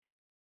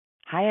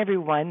Hi,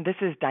 everyone. This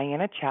is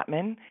Diana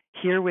Chapman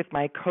here with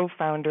my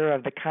co-founder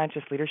of the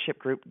Conscious Leadership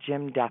Group,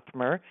 Jim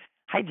Dethmer.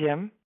 Hi,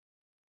 Jim.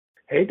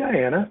 Hey,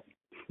 Diana.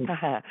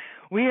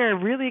 We are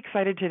really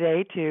excited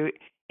today to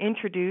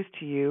introduce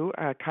to you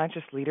a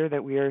conscious leader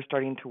that we are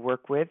starting to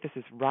work with. This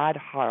is Rod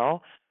Harrell.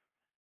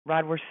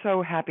 Rod, we're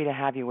so happy to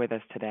have you with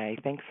us today.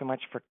 Thanks so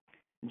much for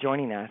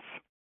joining us.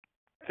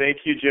 Thank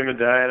you, Jim and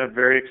Diana.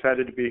 Very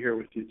excited to be here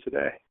with you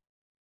today.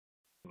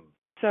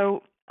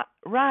 So,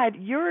 Rod,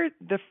 you're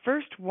the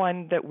first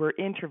one that we're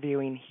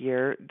interviewing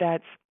here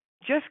that's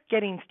just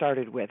getting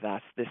started with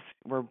us.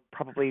 We're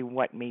probably,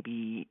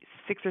 maybe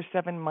 6 or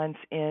 7 months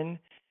in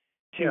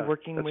to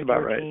working with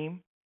your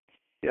team.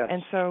 Yes.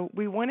 And so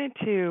we wanted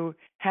to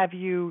have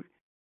you,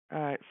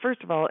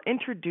 first of all,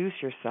 introduce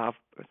yourself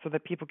so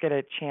that people get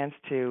a chance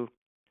to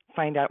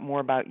find out more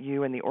about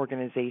you and the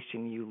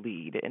organization you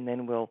lead. And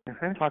then we'll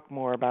talk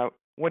more about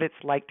what it's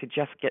like to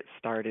just get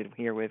started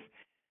here with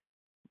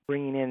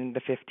bringing in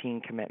the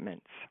 15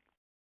 commitments.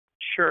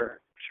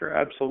 Sure,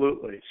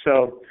 absolutely.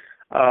 So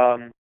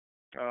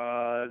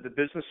the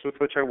business with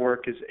which I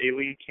work is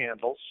Alien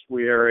Candles.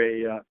 We are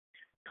a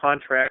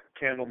contract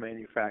candle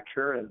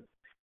manufacturer, and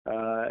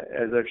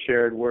as I've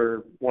shared,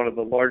 we're one of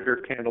the larger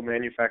candle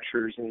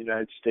manufacturers in the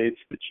United States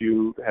that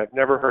you have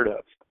never heard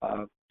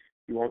of.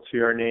 You won't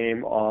see our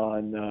name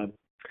on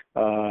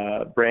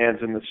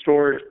brands in the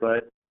stores,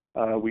 but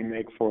we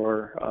make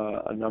for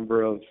a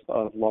number of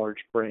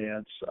large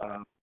brands,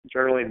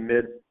 generally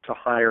mid to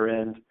higher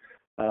end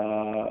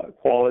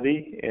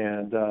quality.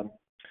 And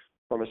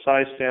from a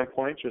size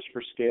standpoint, just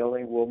for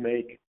scaling, we'll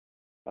make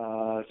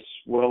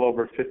well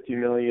over 50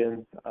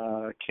 million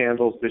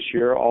candles this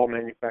year, all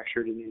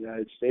manufactured in the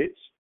United States.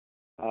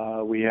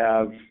 We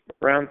have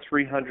around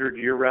 300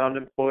 year-round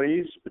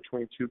employees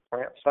between 2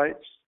 plant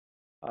sites,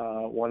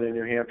 one in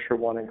New Hampshire,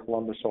 one in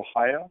Columbus,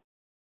 Ohio.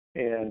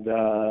 And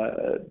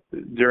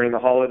during the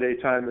holiday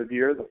time of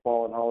year, the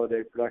fall and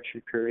holiday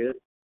production period,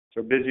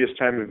 so busiest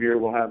time of year,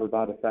 we'll have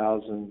about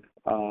 1,000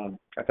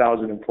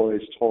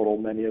 employees total,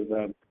 many of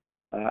them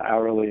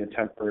hourly and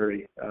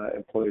temporary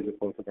employees at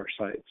both of our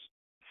sites.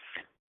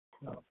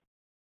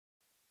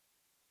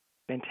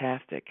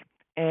 Fantastic.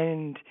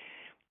 And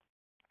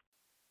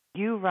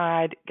you,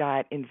 Rod,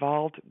 got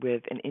involved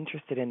with and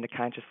interested in the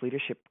Conscious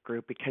Leadership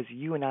Group because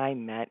you and I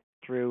met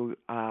through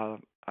an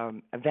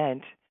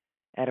event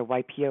at a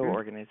YPO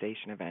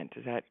organization event.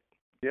 Is that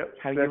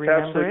how you remember it?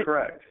 That's absolutely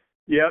correct.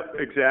 Yep,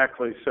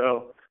 exactly.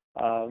 So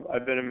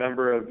I've been a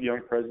member of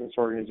Young Presidents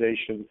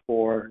Organization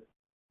for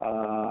 6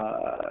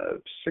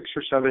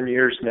 or 7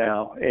 years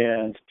now,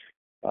 and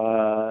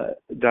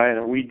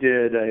Diana, we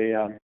did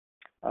a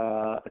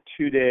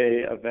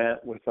 2-day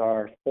event with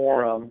our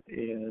forum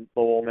in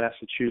Lowell,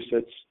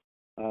 Massachusetts,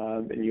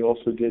 and you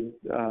also did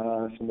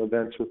some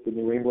events with the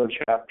New England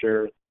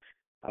chapter.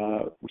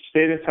 We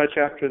stayed in touch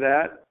after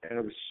that, and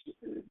it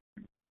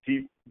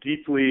was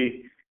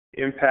deeply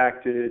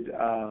impacted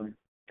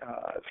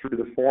through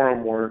the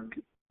forum work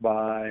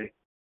by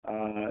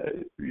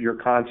your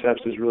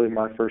concepts is really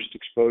my first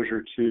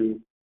exposure to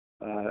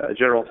a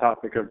general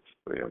topic of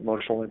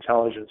emotional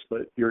intelligence,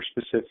 but your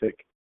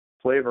specific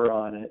flavor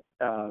on it.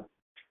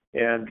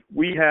 And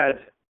we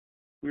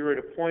were at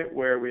a point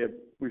where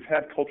we've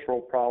had cultural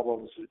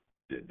problems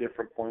at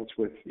different points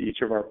with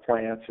each of our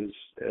plants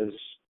as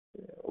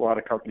a lot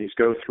of companies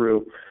go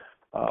through.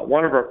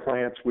 One of our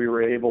plants, we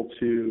were able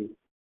to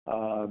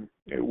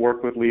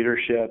work with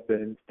leadership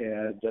and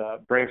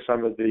bring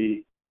some of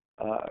the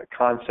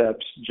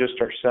concepts just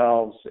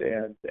ourselves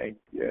and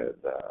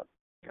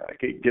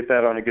get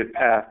that on a good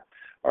path.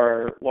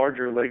 Our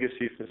larger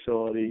legacy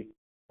facility,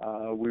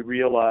 we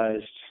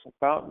realized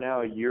about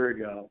now a year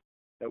ago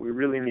that we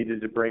really needed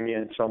to bring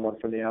in someone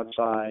from the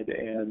outside,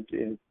 and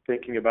in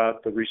thinking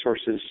about the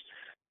resources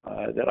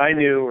that I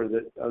knew or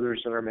that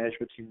others in our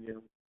management team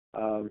knew,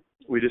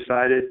 we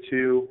decided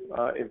to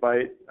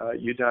invite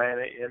you,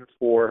 Diana, in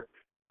for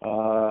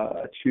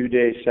a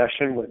 2-day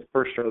session with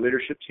first our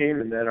leadership team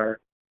and then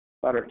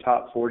about our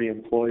top 40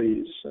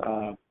 employees.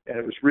 And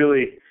it was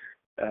really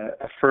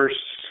a first,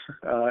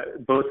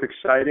 both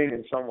exciting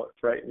and somewhat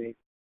frightening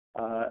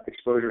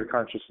exposure to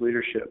conscious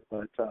leadership.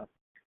 But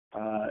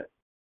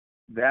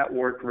that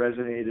work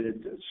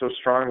resonated so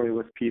strongly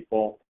with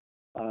people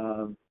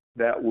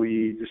that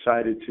we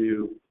decided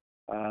to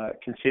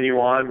continue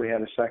on. We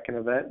had a second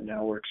event, and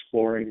now we're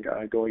exploring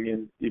going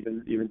in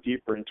even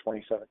deeper in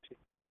 2017.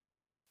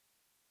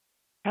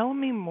 Tell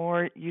me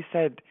more. You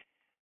said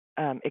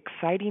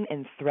exciting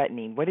and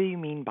threatening. What do you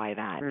mean by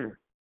that?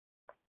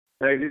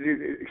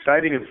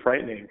 Exciting and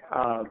frightening.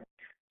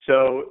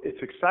 So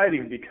it's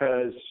exciting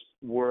because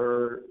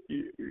we're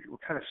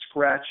kind of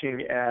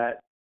scratching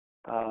at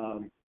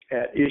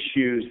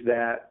issues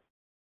that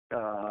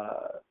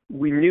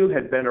we knew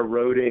had been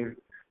eroding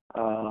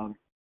or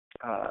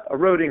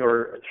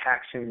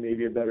taxing,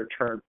 maybe a better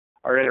term,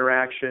 our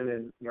interaction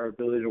and our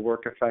ability to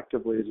work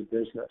effectively as a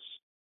business.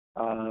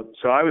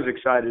 So I was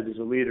excited as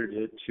a leader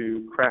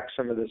to crack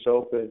some of this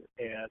open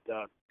and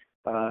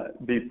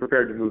be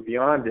prepared to move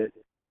beyond it.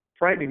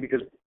 Frightening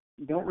because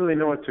you don't really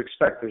know what to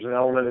expect. There's an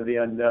element of the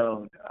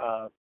unknown.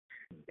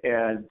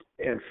 And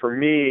for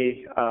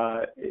me,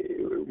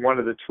 one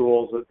of the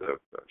tools that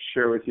I'll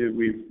share with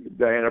you,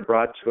 Diana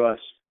brought to us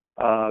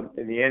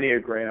in the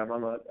Enneagram.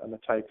 I'm a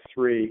type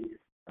 3.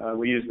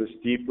 We use this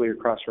deeply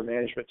across our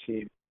management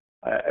team.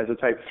 As a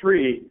type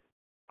 3,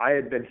 I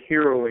had been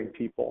heroing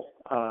people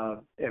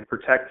and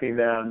protecting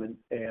them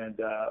and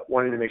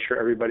wanting to make sure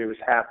everybody was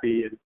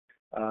happy and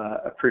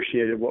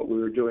appreciated what we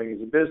were doing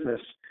as a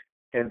business.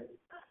 And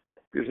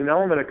there's an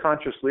element of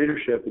conscious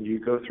leadership, and you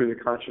go through the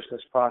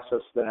consciousness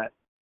process that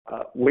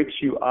wakes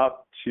you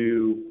up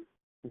to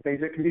things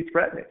that can be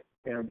threatening.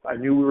 And I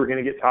knew we were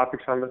going to get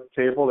topics on the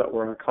table that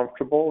were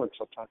uncomfortable and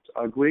sometimes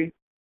ugly,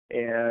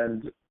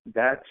 and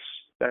that's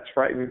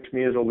frightening to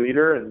me as a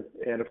leader.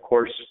 And of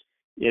course,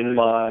 in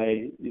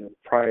my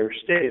prior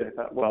state, I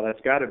thought, well,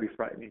 that's got to be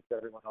frightening to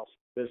everyone else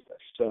in business.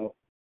 So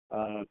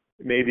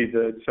maybe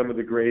some of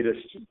the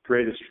greatest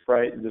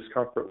fright and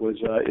discomfort was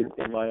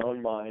in my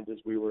own mind as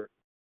we were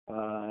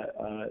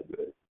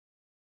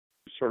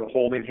sort of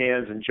holding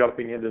hands and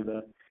jumping into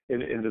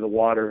the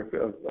water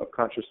of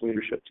conscious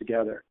leadership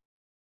together.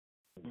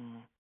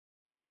 Mm.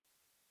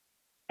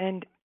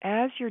 And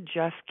as you're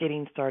just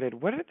getting started,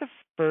 what are the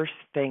first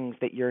things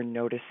that you're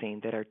noticing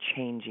that are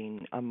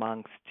changing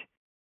amongst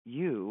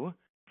you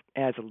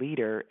as a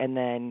leader and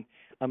then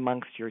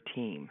amongst your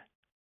team?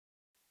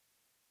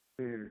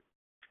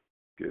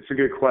 It's a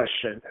good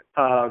question.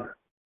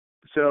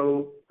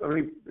 So let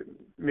me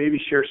maybe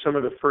share some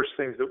of the first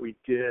things that we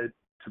did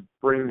to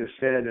bring this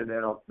in, and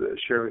then I'll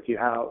share with you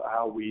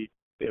how we,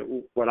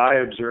 what I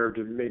observed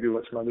and maybe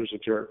what some others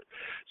observed.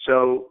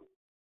 So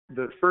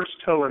the first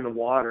toe in the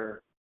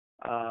water,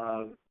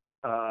 and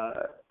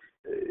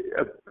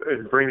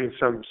bringing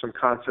some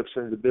concepts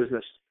into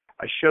business,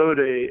 I showed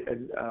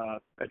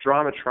a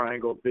drama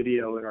triangle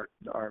video in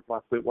our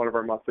one of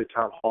our monthly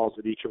town halls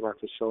at each of our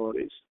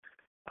facilities.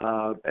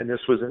 And this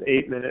was an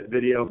 8-minute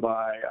video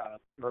by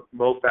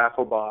Mo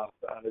Fackelbaugh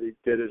that he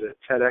did at a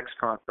TEDx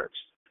conference.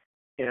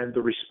 And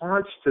the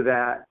response to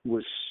that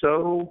was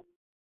so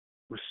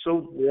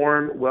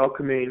warm,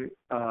 welcoming,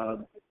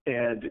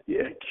 and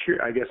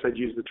I guess I'd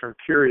use the term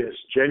curious,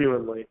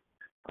 genuinely,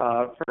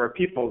 from our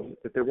people,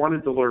 that they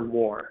wanted to learn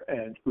more.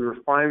 And we were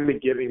finally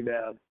giving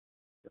them,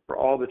 for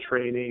all the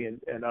training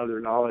and other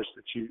knowledge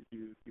that you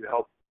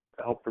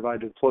help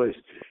provide to employees,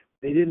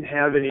 they didn't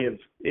have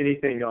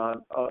anything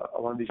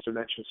along these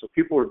dimensions. So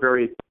people were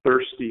very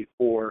thirsty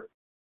for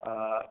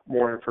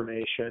more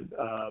information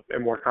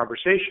and more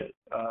conversation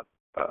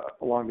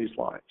along these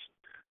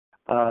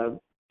lines.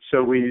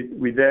 So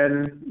we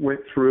then went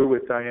through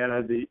with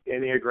Diana the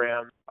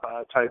Enneagram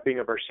typing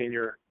of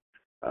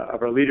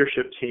our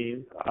leadership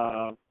team,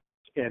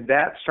 and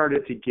that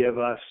started to give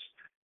us,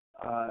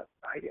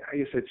 I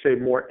guess I'd say,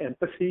 more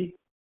empathy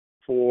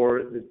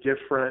for the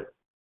different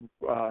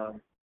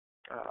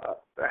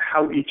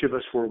how each of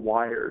us were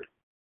wired,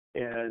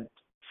 and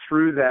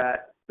through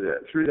that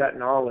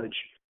knowledge,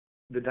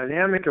 the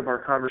dynamic of our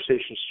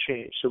conversations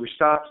changed. So we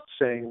stopped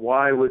saying,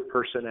 why would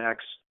person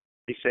X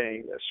be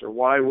saying this, or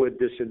why would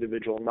this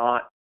individual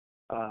not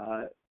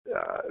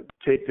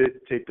take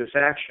this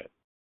action?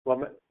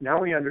 Well,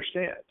 now we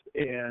understand,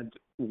 and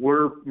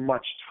we're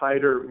much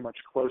tighter, much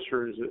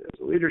closer as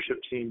a leadership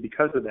team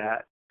because of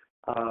that,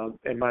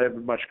 and might have a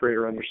much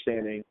greater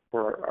understanding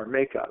for our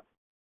makeup.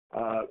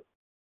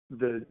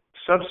 The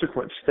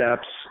subsequent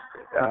steps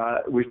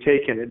we've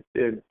taken,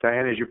 and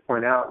Diana, as you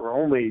point out, we're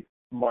only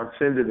months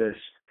into this,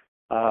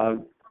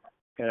 and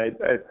I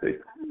think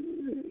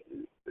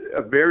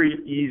a very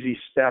easy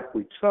step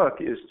we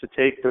took is to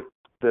take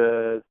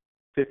the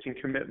 15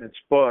 Commitments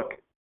book,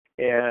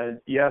 and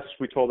yes,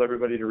 we told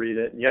everybody to read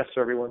it, and yes,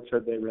 everyone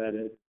said they read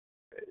it.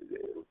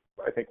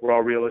 I think we're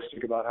all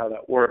realistic about how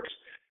that works.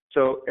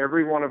 So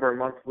every one of our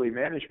monthly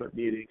management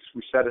meetings,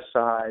 we set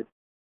aside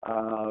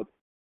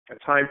a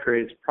time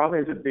period. It probably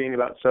ends up being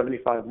about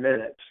 75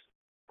 minutes,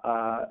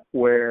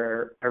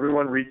 where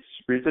everyone reads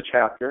a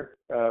chapter.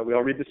 We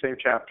all read the same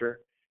chapter.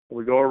 And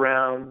we go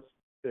around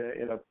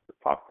in a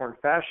popcorn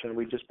fashion.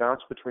 We just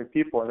bounce between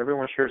people, and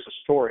everyone shares a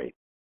story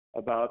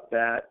about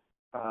that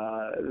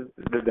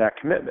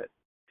commitment.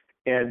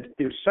 And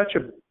it was such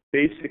a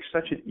basic,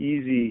 such an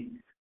easy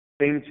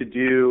thing to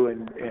do,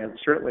 and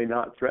certainly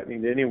not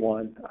threatening to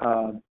anyone.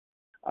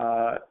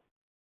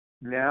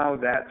 Now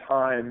that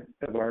time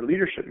of our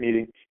leadership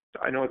meeting,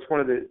 I know it's one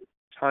of the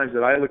times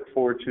that I look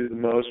forward to the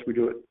most. We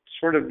do it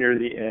sort of near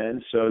the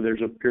end, so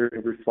there's a period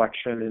of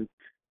reflection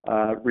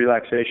and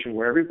relaxation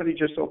where everybody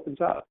just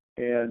opens up,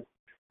 and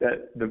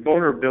that the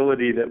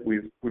vulnerability that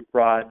we've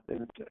brought,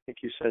 and I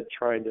think you said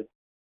trying to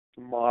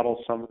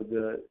model some of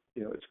the,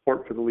 it's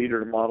important for the leader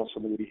to model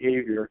some of the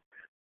behavior.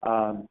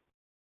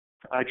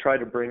 I try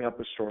to bring up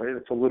a story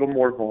that's a little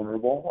more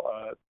vulnerable,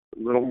 a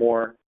little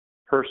more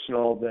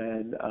personal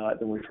than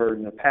we've heard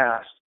in the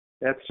past.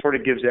 That sort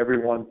of gives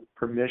everyone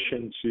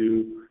permission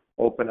to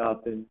open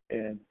up and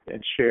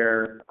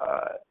share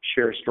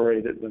a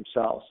story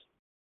themselves.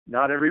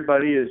 Not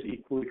everybody is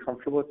equally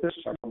comfortable with this,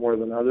 some more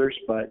than others,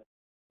 but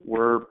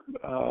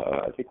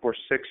I think we're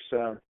six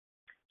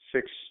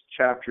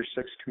chapters,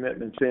 6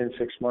 commitments in,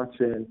 6 months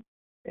in,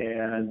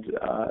 and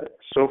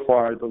so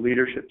far the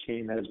leadership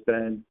team has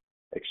been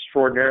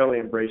extraordinarily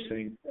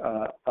embracing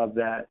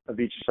of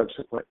each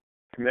subsequent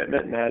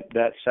commitment and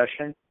that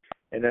session.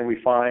 And then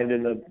we find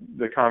in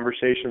the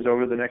conversations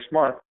over the next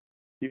month,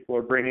 people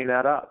are bringing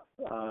that up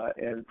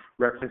and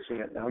referencing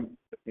it. And I'm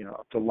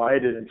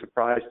delighted and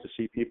surprised to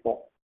see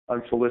people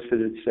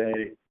unsolicited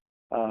say,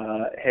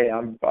 "Hey,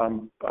 I'm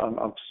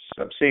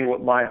seeing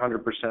what my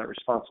 100%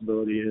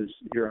 responsibility is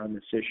here on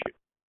this issue."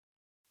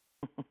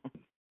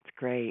 It's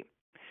great.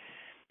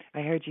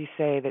 I heard you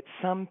say that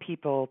some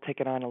people take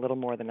it on a little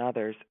more than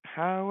others.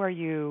 How are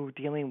you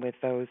dealing with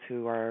those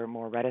who are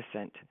more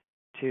reticent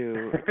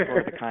to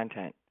explore the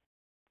content?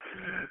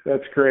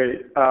 That's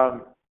great.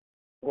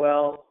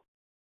 Well,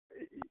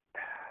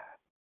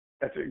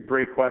 that's a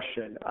great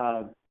question.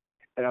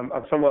 And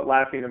I'm somewhat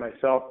laughing to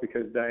myself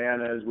because,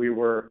 Diana, as we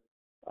were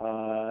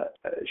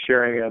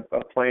sharing a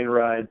plane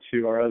ride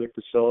to our other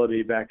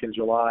facility back in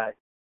July,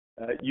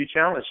 you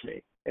challenged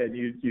me. And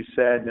you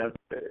said,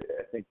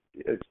 I think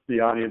the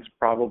audience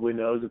probably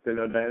knows that they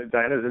know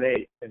Diana's an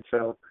 8. And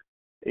so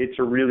 8s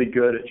are really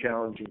good at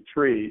challenging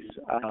 3s.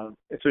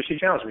 And so she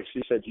challenged me.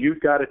 She said, "You've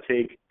got to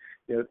take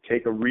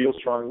a real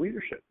strong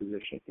leadership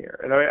position here."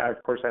 And I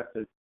of course, have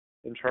to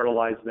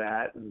internalize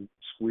that and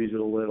squeeze it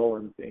a little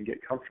and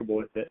get comfortable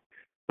with it.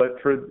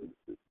 But for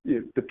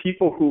the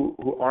people who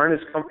aren't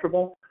as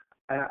comfortable,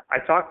 I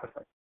talk with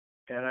them.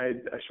 And I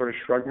sort of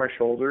shrug my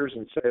shoulders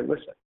and say,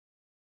 "Listen,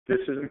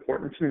 this is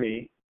important to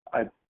me.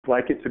 I'd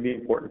like it to be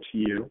important to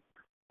you.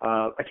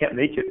 I can't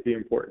make it be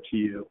important to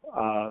you.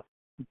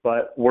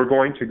 But we're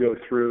going to go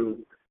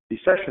through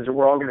these sessions and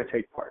we're all going to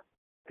take part.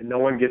 And no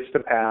one gets to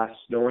pass.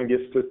 No one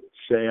gets to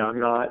say, I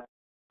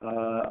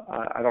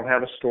don't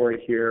have a story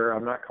here.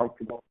 I'm not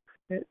comfortable.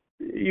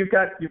 You've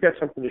got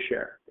something to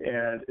share,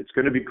 and it's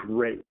going to be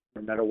great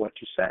no matter what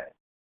you say."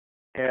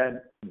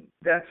 And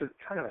that's a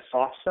kind of a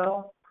soft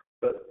sell.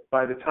 But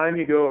by the time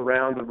you go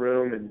around the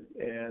room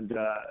and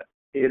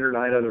 8 or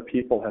 9 other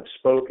people have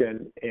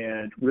spoken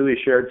and really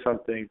shared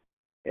something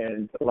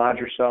and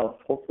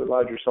hopefully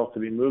allowed yourself to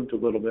be moved a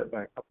little bit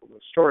by a couple of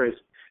those stories,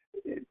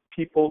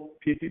 people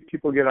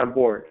get on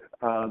board.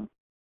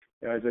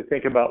 As I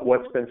think about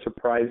what's been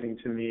surprising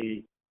to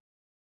me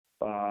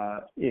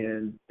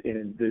in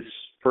this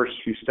first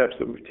few steps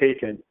that we've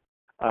taken,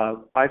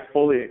 I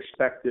fully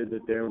expected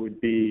that there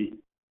would be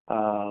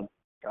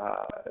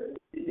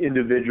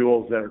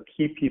individuals that are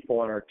key people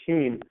on our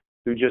team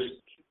who just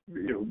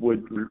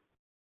would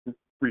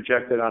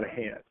reject it out of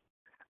hand.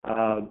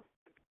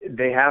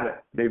 They haven't.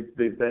 They've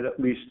been at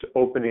least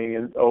open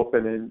and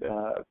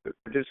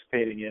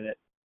participating in it,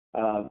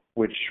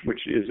 which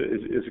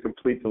is a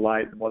complete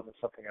delight and wasn't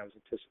something I was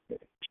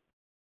anticipating.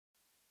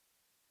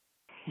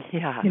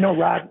 Yeah.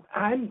 Rod,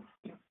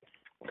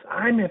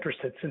 I'm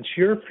interested, since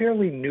you're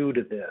fairly new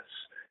to this.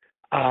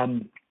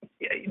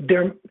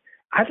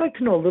 I'd like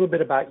to know a little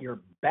bit about your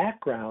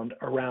background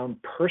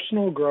around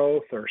personal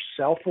growth or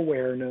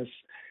self-awareness,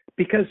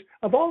 because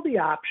of all the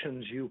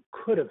options you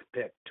could have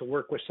picked to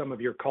work with some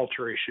of your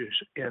culture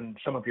issues in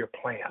some of your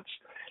plants,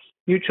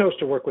 you chose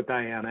to work with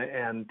Diana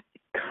and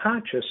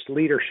conscious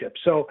leadership.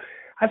 So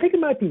I think it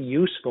might be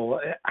useful.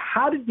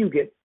 How did you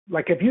get,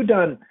 have you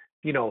done,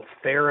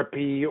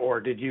 therapy, or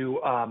did you,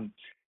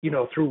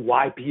 through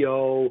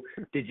YPO,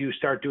 did you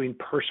start doing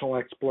personal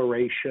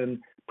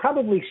exploration?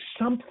 Probably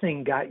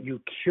something got you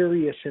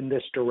curious in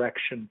this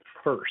direction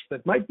first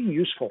that might be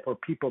useful for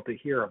people to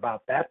hear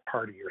about that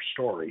part of your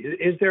story.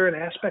 Is there an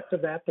aspect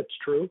of that that's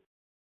true?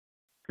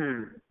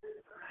 Yeah.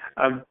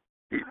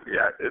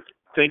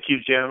 Thank you,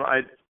 Jim.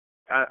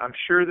 I'm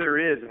sure there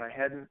is, and I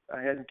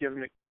hadn't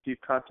given it deep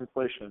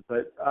contemplation.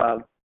 But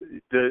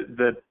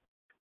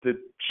the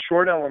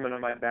short element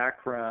of my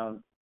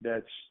background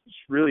that's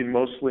really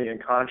mostly in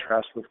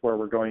contrast with where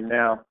we're going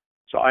now.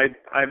 So I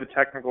have a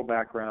technical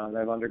background.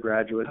 I have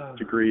undergraduate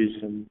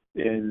degrees in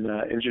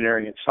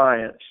engineering and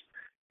science,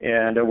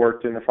 and I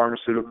worked in the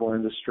pharmaceutical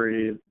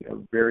industry,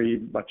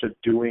 very much a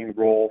doing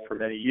role for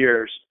many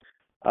years.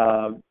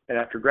 And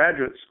after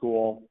graduate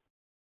school,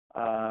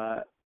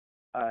 I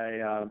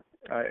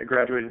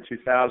graduated in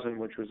 2000,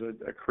 which was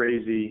a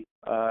crazy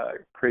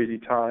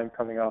time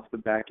coming off the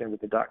back end of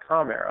the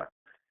 .com era.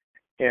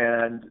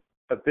 And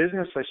a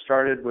business I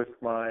started with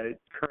my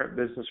current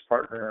business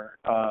partner,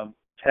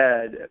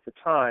 Ted, at the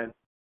time,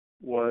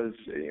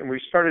 and we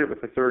started it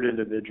with a third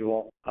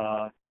individual,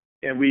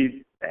 and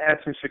we had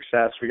some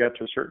success. We got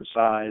to a certain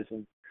size,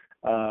 and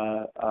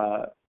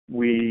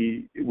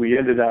we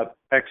ended up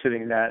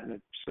exiting that in a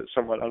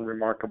somewhat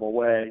unremarkable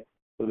way,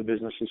 so the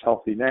business is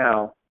healthy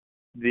now.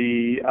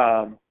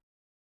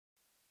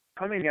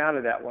 Coming out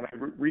of that, when I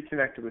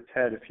reconnected with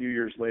Ted a few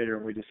years later,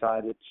 and we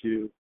decided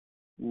to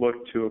look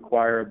to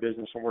acquire a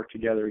business and work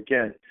together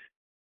again,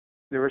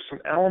 there were some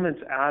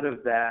elements out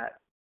of that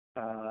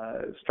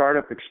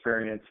startup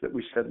experience that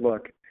we said,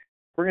 look,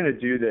 we're going to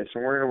do this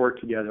and we're going to work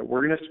together.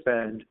 We're going to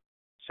spend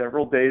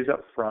several days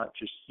up front,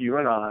 just you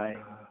and I,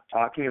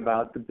 talking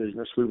about the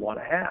business we want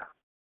to have.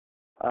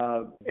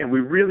 And we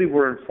really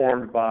were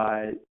informed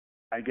by,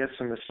 I guess,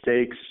 some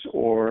mistakes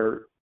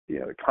or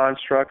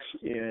constructs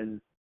in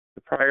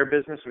the prior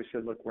business. We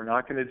said, look, we're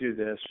not going to do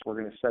this. We're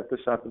going to set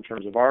this up in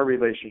terms of our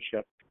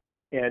relationship.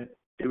 And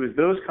it was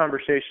those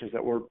conversations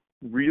that were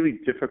really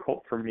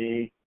difficult for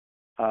me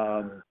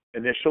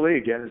initially.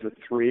 Again, as a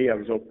 3, I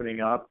was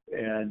opening up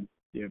and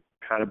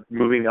kind of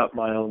moving up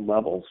my own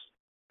levels.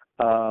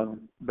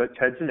 But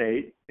Ted's an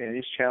 8, and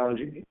he's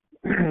challenging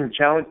me,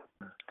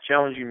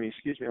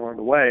 along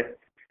the way.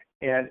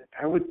 And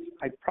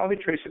I'd probably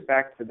trace it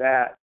back to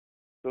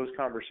those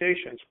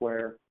conversations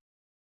where,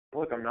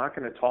 look, I'm not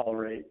going to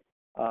tolerate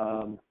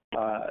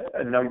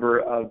a number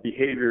of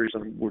behaviors,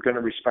 and we're going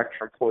to respect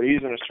our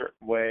employees in a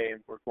certain way,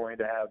 and we're going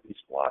to have these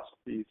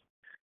philosophies.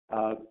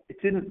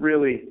 It didn't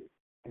really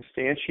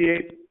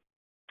instantiate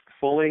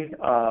fully,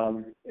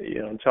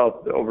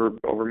 until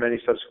over many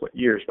subsequent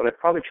years. But I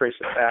probably trace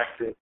it back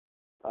to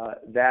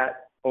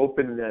that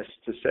openness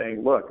to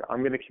saying, look,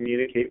 I'm going to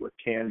communicate with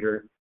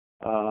candor.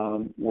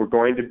 We're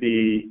going to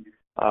be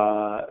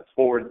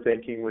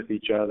forward-thinking with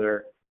each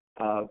other,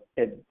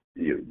 and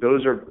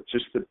those are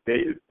just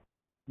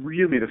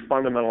really the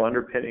fundamental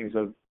underpinnings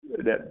of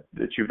that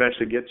you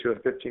eventually get to a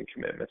 15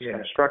 commitments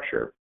kind of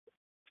structure.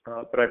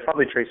 But I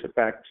probably trace it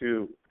back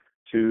to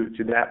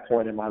that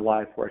point in my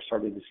life where I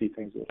started to see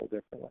things a little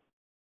differently.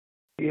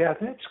 Yeah,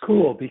 that's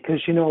cool because,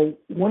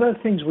 one of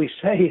the things we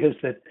say is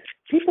that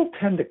people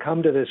tend to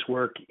come to this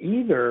work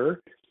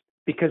either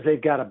because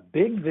they've got a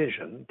big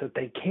vision that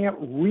they can't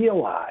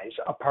realize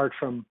apart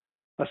from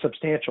a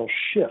substantial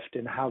shift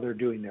in how they're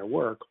doing their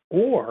work,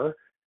 or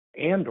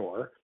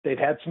they've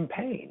had some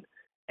pain.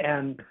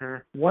 And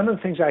one of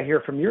the things I hear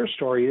from your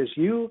story is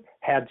you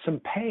had some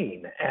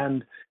pain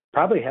and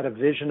probably had a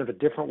vision of a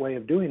different way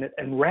of doing it.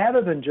 And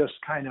rather than just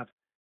kind of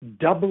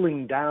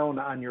doubling down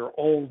on your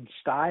old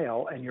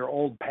style and your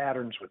old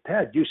patterns with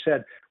Ted, you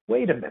said,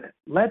 wait a minute,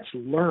 let's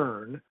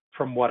learn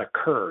from what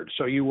occurred.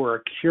 So you were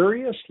a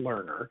curious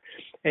learner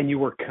and you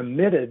were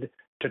committed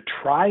to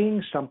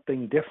trying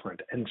something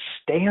different and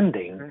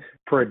standing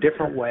for a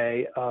different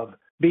way of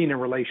being in a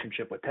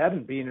relationship with Ted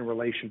and being in a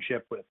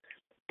relationship with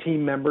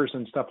team members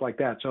and stuff like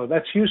that. So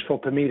that's useful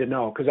to me to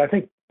know because I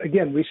think,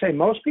 again, we say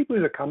most people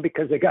either come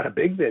because they got a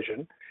big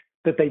vision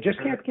that they just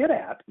can't get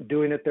at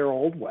doing it their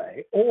old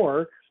way,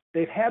 or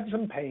they've had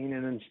some pain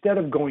and instead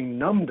of going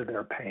numb to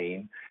their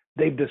pain,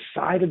 they've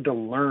decided to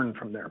learn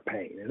from their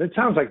pain. And it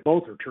sounds like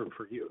both are true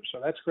for you. So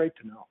that's great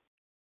to know.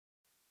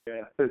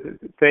 Yeah,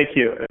 thank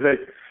you.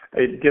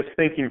 I guess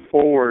thinking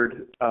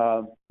forward,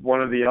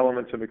 one of the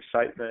elements of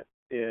excitement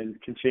in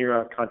continuing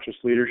our conscious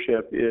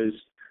leadership is,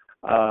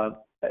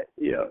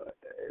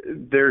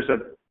 there's a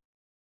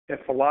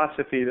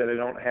philosophy that I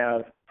don't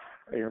have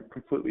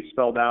completely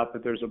spelled out,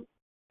 but there's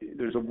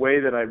a way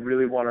that I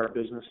really want our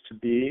business to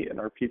be and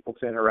our people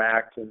to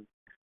interact and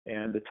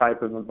the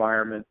type of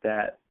environment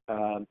that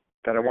I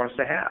want us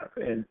to have.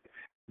 And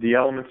the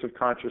elements of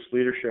conscious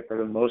leadership are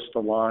the most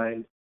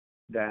aligned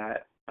with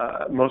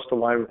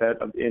that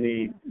of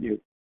any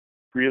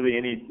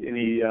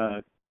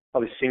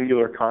probably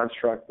singular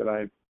construct that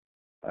I've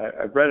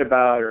read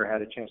about or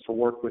had a chance to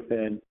work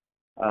within,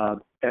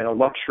 and a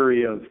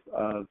luxury of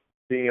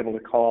being able to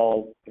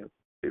call,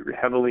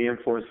 heavily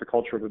influence the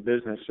culture of a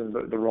business and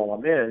the role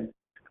I'm in.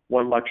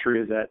 One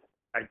luxury is that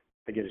I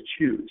get to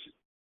choose.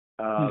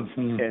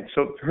 And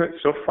so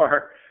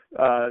far,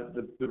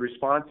 the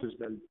response has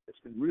been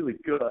really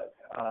good.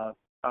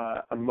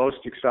 I'm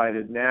most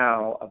excited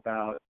now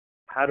about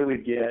how do we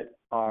get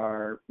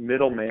our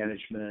middle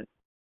management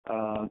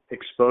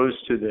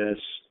exposed to this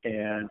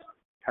and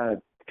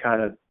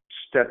kind of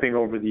stepping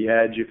over the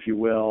edge, if you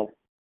will,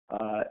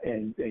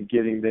 and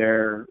getting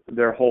their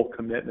whole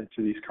commitment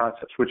to these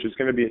concepts, which is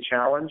going to be a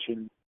challenge,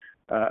 and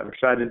I'm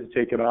excited to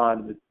take it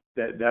on.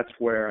 That's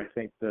where I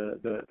think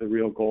the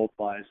real gold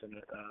lies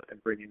in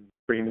bringing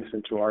this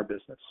into our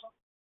business.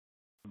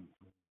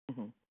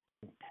 Mm-hmm.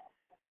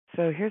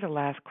 So here's a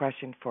last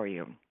question for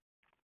you.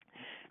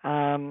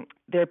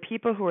 There are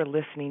people who are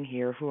listening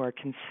here who are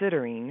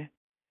considering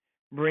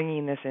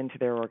bringing this into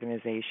their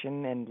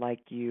organization, and like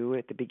you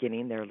at the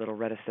beginning, they're a little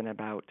reticent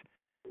about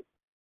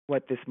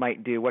what this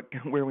might do,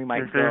 where we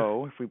might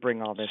go if we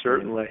bring all this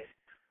Certainly. in.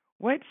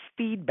 What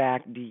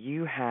feedback do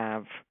you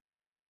have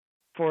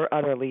for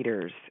other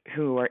leaders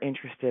who are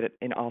interested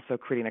in also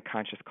creating a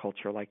conscious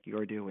culture like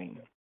you're doing?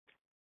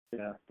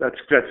 Yeah, that's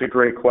a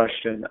great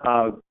question,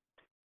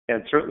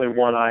 and certainly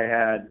one I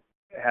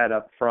had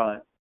up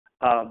front.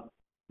 Diana,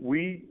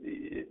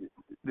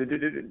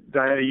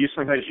 you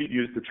sometimes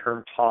use the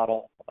term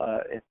toddle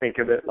and think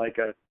of it like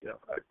a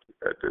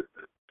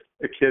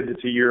kid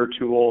that's a year or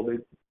two old. They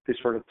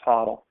sort of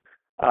toddle.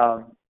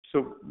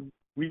 So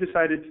we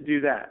decided to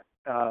do that,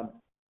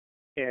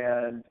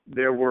 and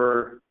there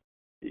were,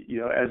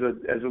 as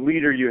a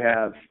leader, you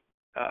have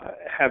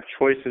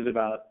choices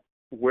about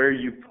where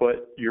you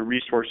put your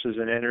resources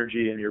and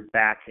energy and your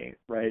backing,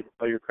 right,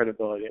 or your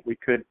credibility. We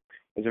could,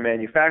 as a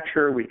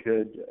manufacturer, we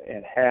could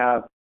and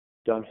have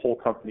done whole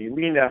company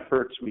lean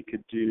efforts. We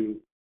could do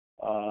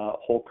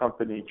whole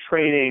company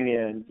training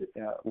and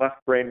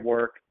left brain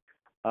work.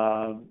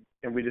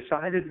 And we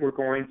decided we're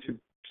going to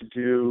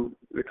do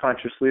the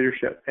conscious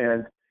leadership.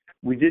 And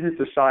we didn't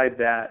decide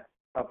that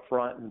up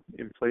front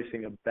in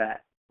placing a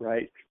bet,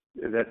 right?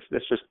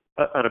 That's just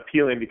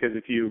unappealing, because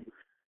if you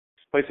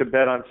place a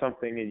bet on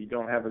something and you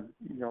don't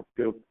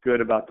feel good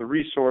about the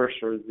resource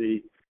or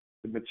the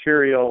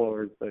material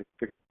or the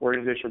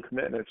organizational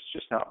commitment, it's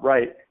just not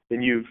right,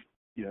 then you've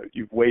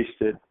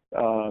wasted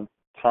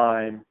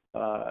time,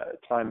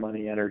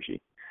 money,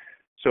 energy.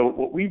 So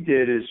what we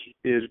did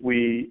is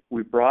we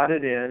brought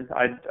it in.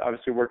 I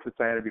obviously worked with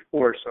Diana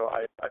before, so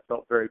I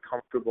felt very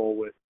comfortable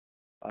with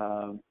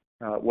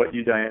what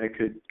you, Diana,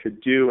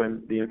 could do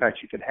and the impact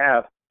you could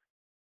have.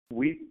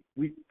 We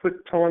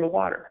put toe in the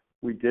water.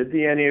 We did the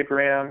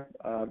Enneagram.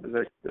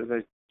 As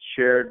I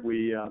shared,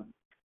 we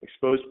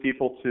exposed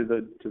people to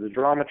the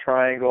drama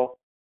triangle,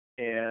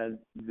 and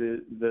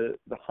the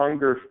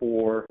hunger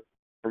for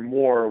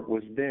more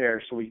was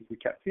there. So we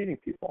kept feeding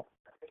people,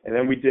 and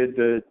then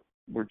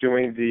we're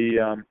doing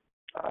the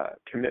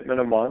commitment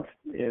a month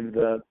in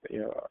the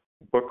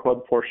book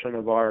club portion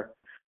of our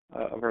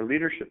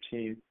leadership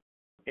team,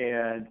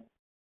 and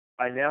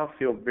I now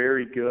feel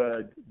very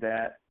good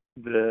that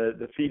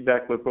the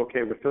feedback looked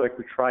okay. We feel like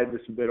we tried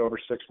this a bit over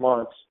 6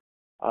 months,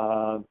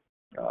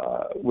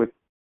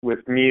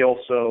 with me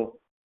also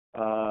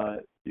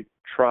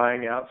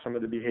trying out some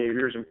of the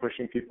behaviors and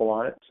pushing people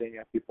on it, seeing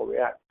how people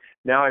react.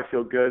 Now I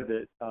feel good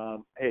that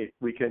hey,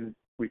 we can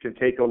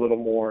take a little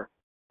more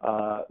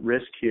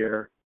risk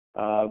here.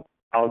 I'm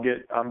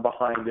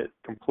behind it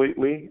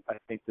completely. I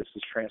think this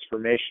is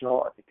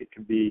transformational. I think it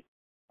can be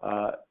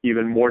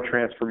even more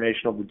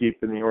transformational the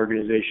deeper in the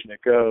organization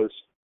it goes.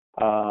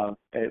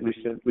 At least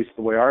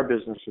the way our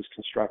business is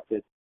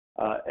constructed.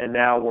 And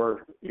now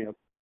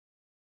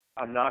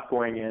I'm not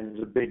going in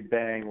as a big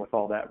bang with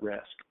all that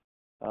risk.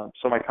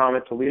 So my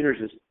comment to leaders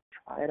is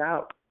try it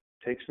out.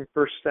 Take some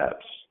first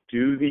steps.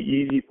 Do the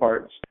easy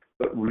parts,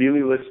 but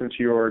really listen to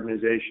your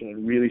organization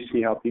and really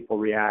see how people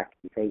react.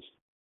 Because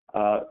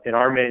in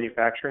our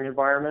manufacturing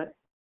environment,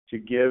 to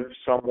give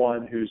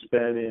someone who's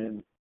been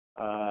in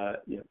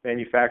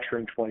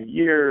manufacturing 20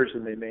 years,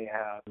 and they may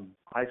have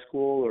high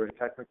school or a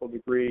technical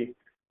degree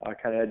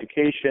kind of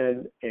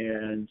education,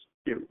 and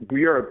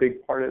we are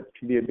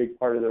can be a big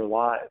part of their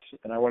lives.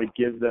 And I want to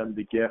give them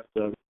the gift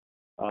of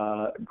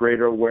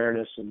greater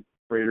awareness and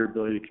greater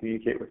ability to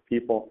communicate with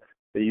people.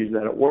 They use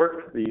that at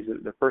work, they use it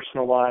in their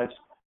personal lives.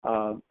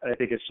 And I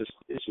think it's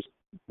just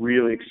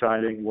really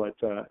exciting what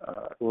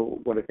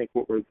I think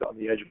what we're on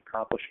the edge of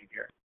accomplishing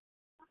here.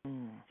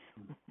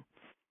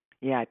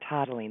 Yeah,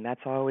 toddling.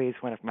 That's always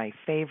one of my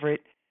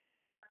favorite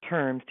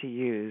terms to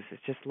use.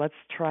 It's just, let's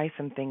try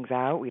some things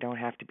out. We don't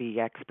have to be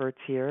experts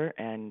here,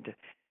 and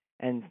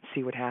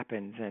see what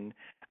happens. And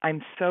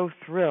I'm so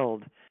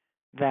thrilled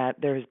that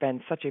there has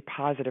been such a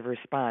positive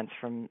response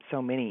from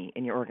so many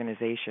in your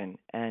organization.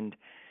 And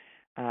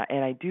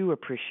I do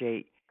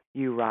appreciate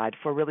you, Rod,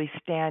 for really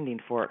standing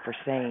for it, for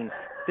saying,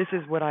 this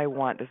is what I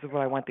want. This is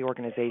what I want the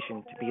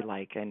organization to be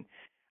like. And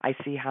I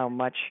see how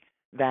much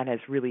that has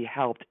really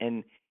helped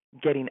in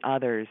getting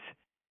others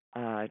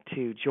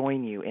to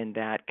join you in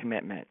that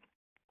commitment.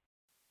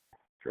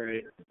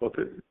 Great. Well,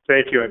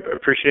 thank you. I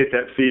appreciate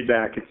that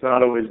feedback. It's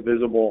not always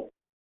visible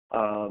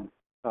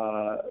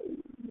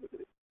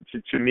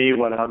to me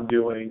when I'm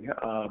doing.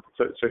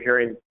 So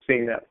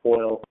seeing that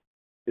foil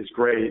is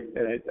great.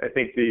 And I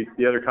think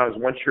the other comment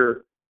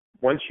is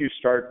once you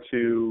start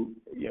to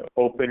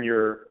open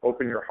your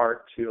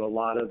heart to a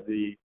lot of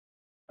the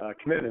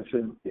commitments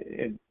and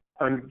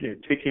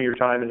taking your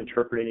time and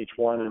interpreting each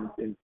one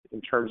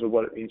in terms of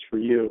what it means for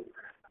you,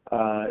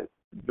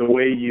 the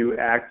way you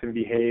act and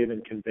behave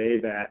and convey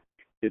that,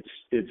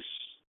 it's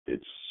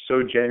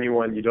so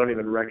genuine you don't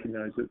even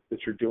recognize that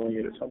you're doing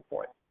it at some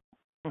point.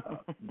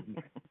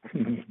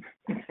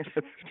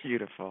 That's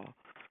beautiful.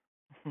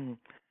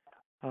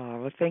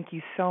 Well, thank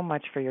you so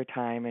much for your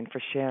time and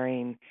for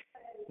sharing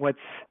what's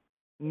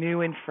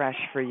new and fresh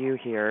for you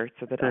here,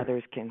 so that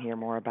others can hear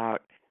more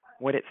about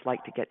what it's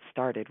like to get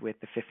started with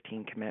the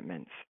 15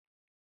 commitments.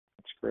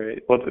 That's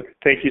great. Well,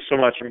 thank you so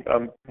much.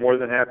 I'm more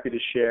than happy to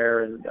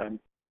share, and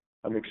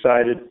I'm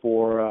excited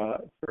for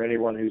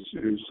anyone who's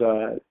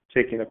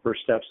taking the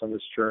first steps on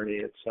this journey.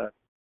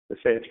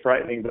 It's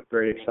frightening but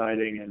very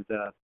exciting, and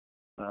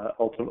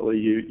ultimately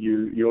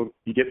you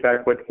get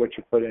back what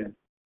you put in.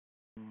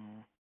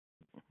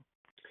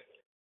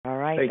 All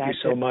right. Thank you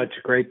so much.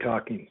 Great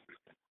talking.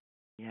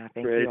 Yeah,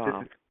 thank Great. you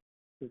all.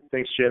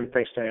 Thanks, Jim.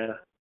 Thanks, Diana.